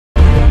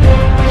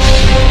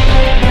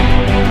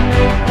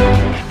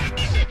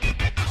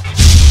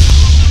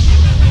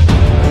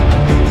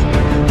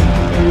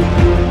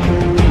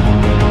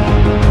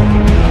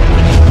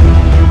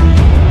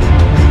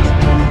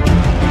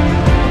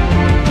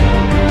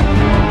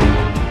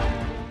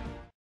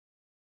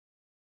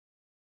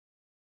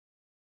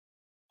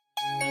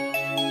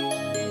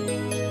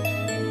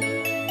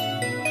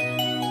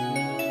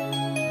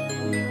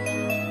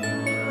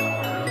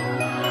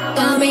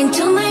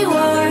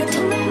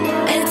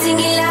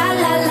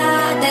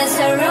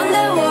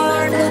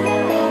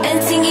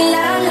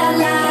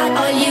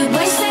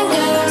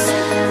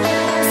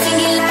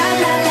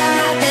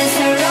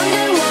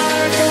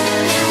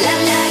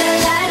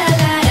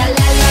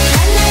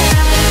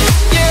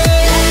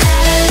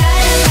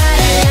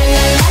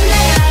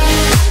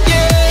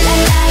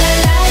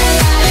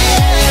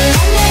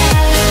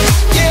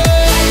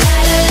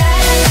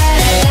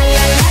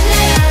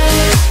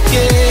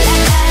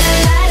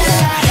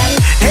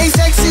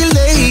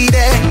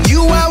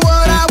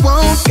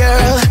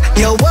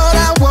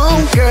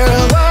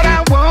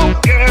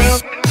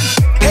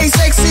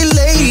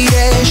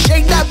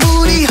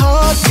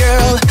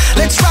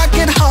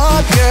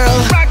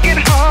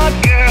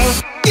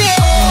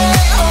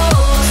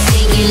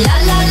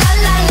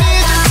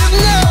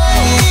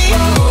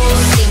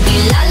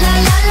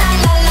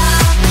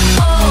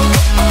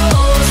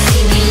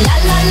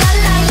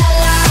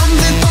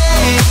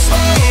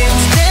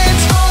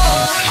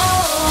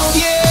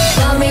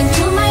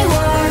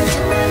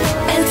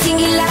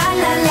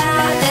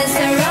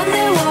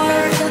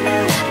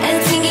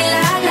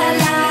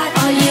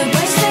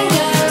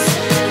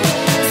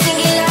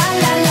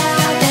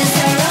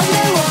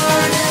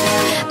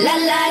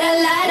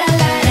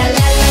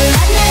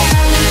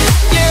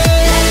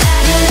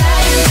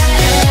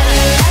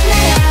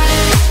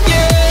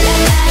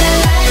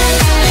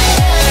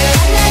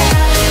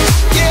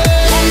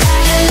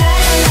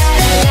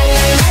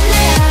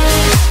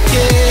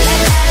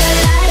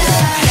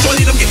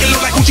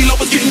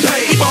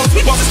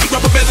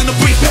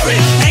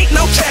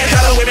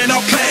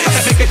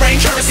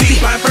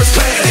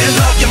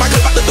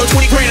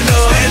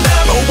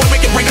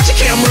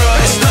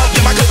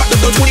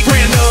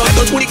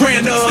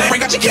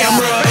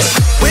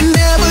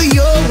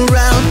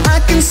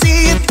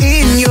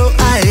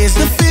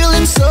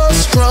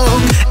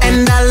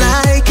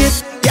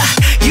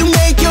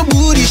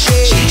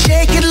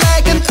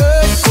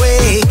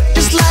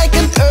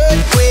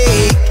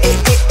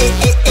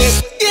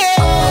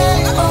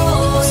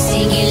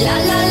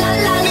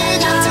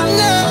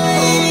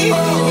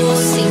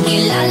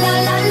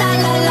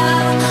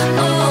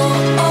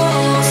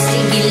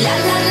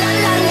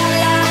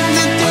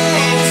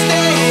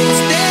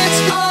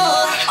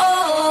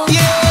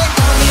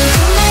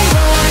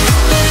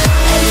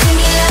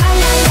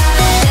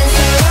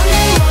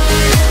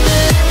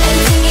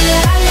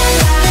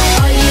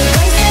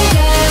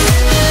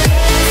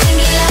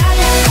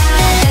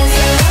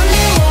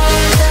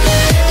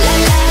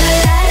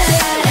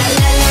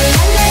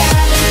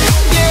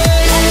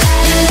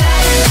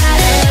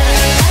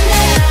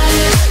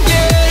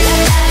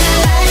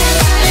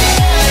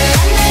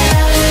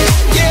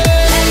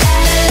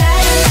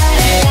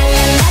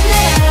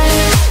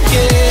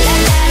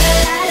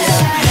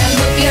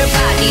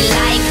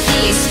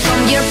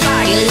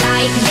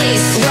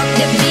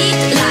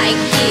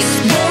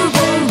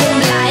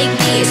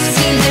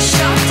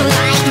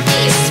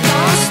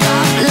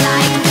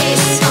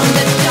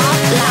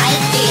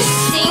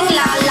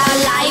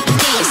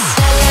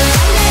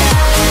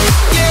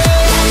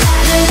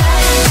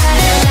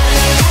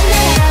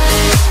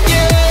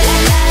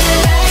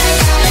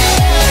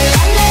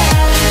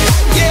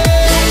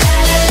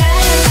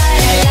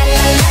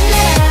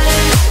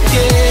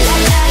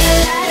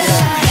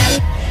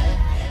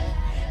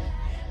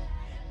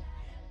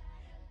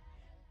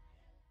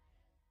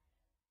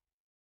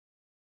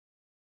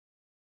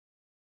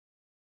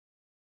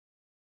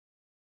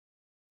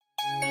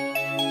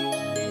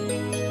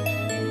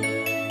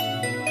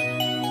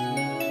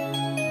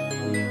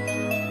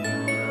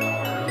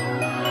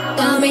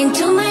Come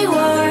into my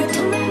world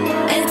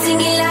and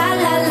sing it la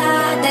la la.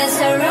 Dance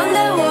around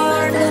the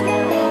world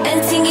and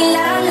sing it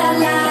la la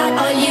la.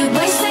 All you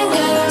boys and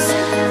girls,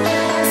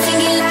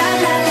 sing it la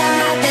la la.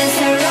 Dance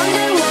around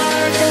the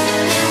world,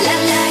 la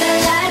la la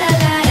la la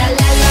la la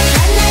la la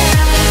la.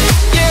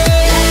 Yeah.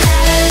 La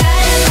la la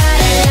la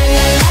la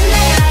la la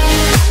la.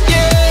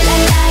 Yeah. La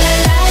la la la la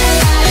la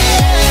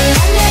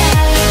la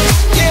la.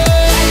 Yeah.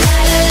 La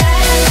la la la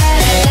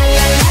la la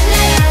la.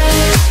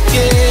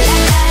 Yeah.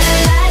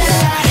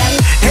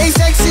 Hey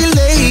sexy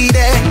lady,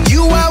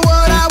 you are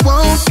what I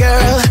want,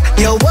 girl.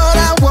 You're what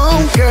I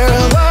want,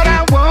 girl. What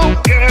I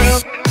want,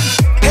 girl.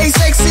 Hey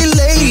sexy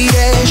lady,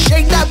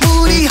 shake that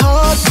booty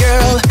hard,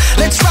 girl.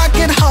 Let's rock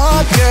it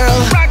hard, girl.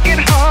 Rock it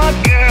hard,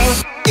 girl.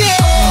 Yeah.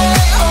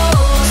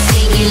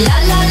 Sing it la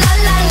la la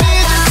la la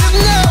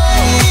la.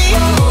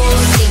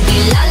 Sing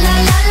it la la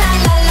la la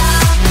la la.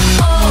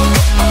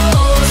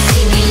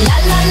 Sing it la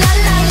la la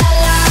la la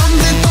la. On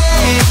the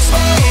dance,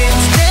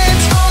 dance,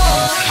 dance floor.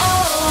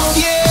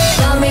 Yeah.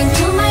 Come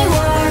into my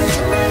world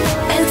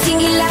and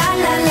sing it la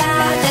la la.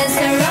 Dance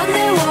around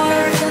the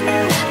world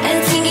and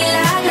sing it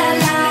la la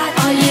la.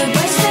 All you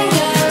boys and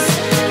girls,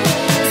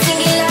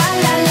 sing it la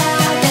la la.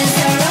 Dance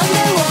around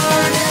the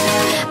world,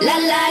 la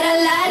la la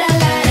la la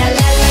la la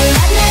la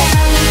la la.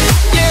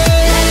 Yeah.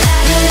 La la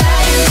la la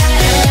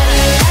la la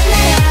la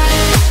la.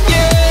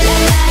 Yeah.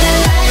 La la la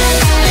la la la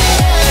la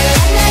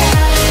la.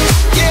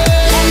 Yeah.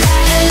 La la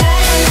la la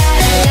la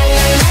la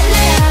la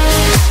la.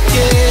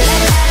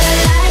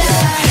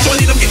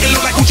 Shorty, them getting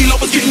low like Gucci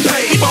Loafers getting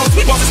paid.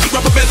 We bosses keep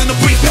rubber bands in the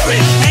brief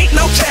period. Ain't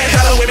no chat,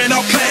 got a women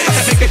all class.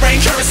 I make they brain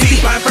currency,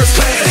 flying first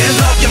class.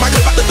 Stand up, yeah, my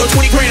clip out to throw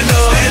 20 grand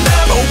up. Stand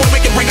up, oh boy,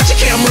 make it bring out your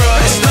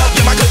cameras. Stand up,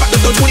 yeah, my clip out to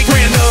throw 20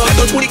 grand up.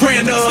 Throw 20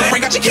 grand up,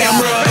 bring out your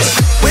cameras.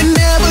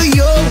 Whenever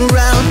you're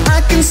around,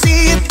 I can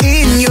see it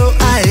in your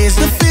eyes.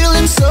 The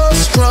feeling's so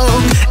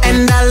strong,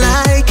 and I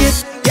like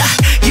it. Yeah,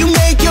 you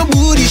make your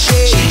booty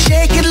shake,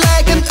 shake it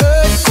like an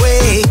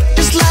earthquake,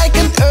 just like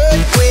an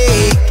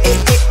earthquake. Eh,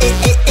 eh,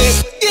 eh, eh, eh.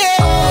 Yeah.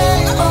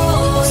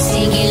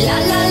 Sing it la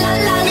la la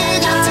la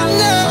la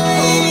la.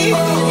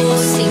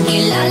 Sing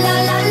it la la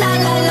la la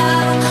la la.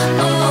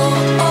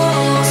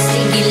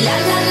 Sing it la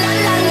la la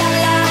la la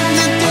la.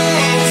 The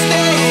dance,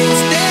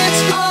 dance, dance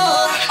floor.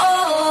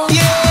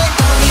 Yeah.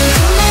 Come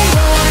into my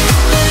world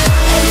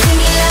and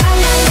sing it la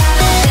la la.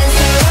 Dance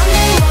around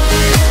the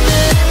world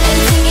and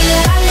sing it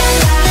la la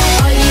la.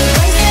 All you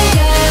boys and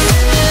girls,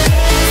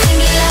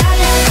 sing it la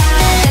la la.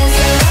 Dance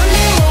around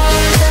the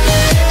world,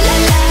 la la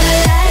la la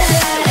la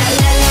la la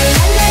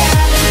la la.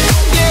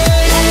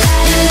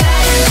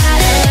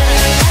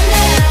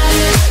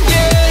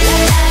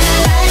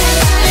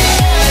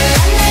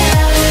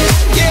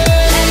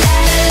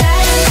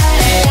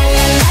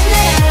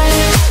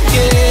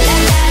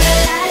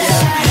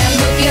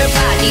 Move your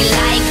body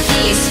like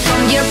this,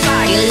 from your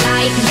body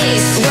like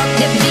this, rock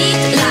the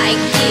beat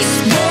like this,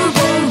 boom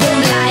boom boom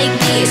like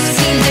this,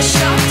 feel the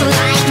shock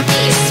like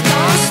this,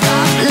 don't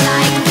stop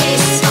like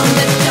this, on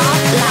the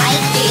top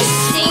like this,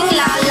 sing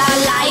la la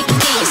like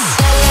this.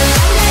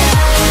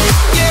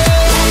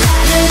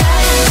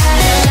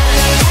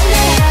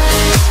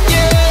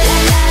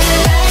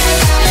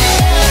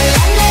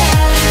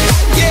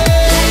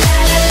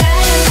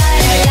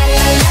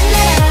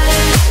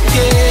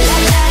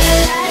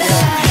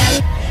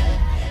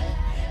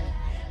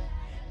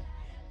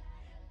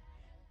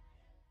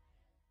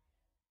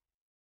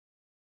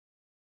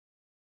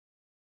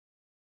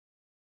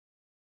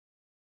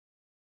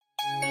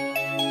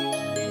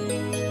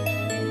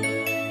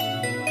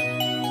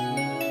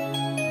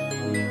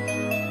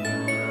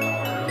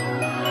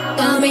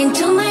 Come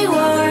into my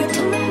world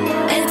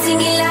and sing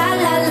it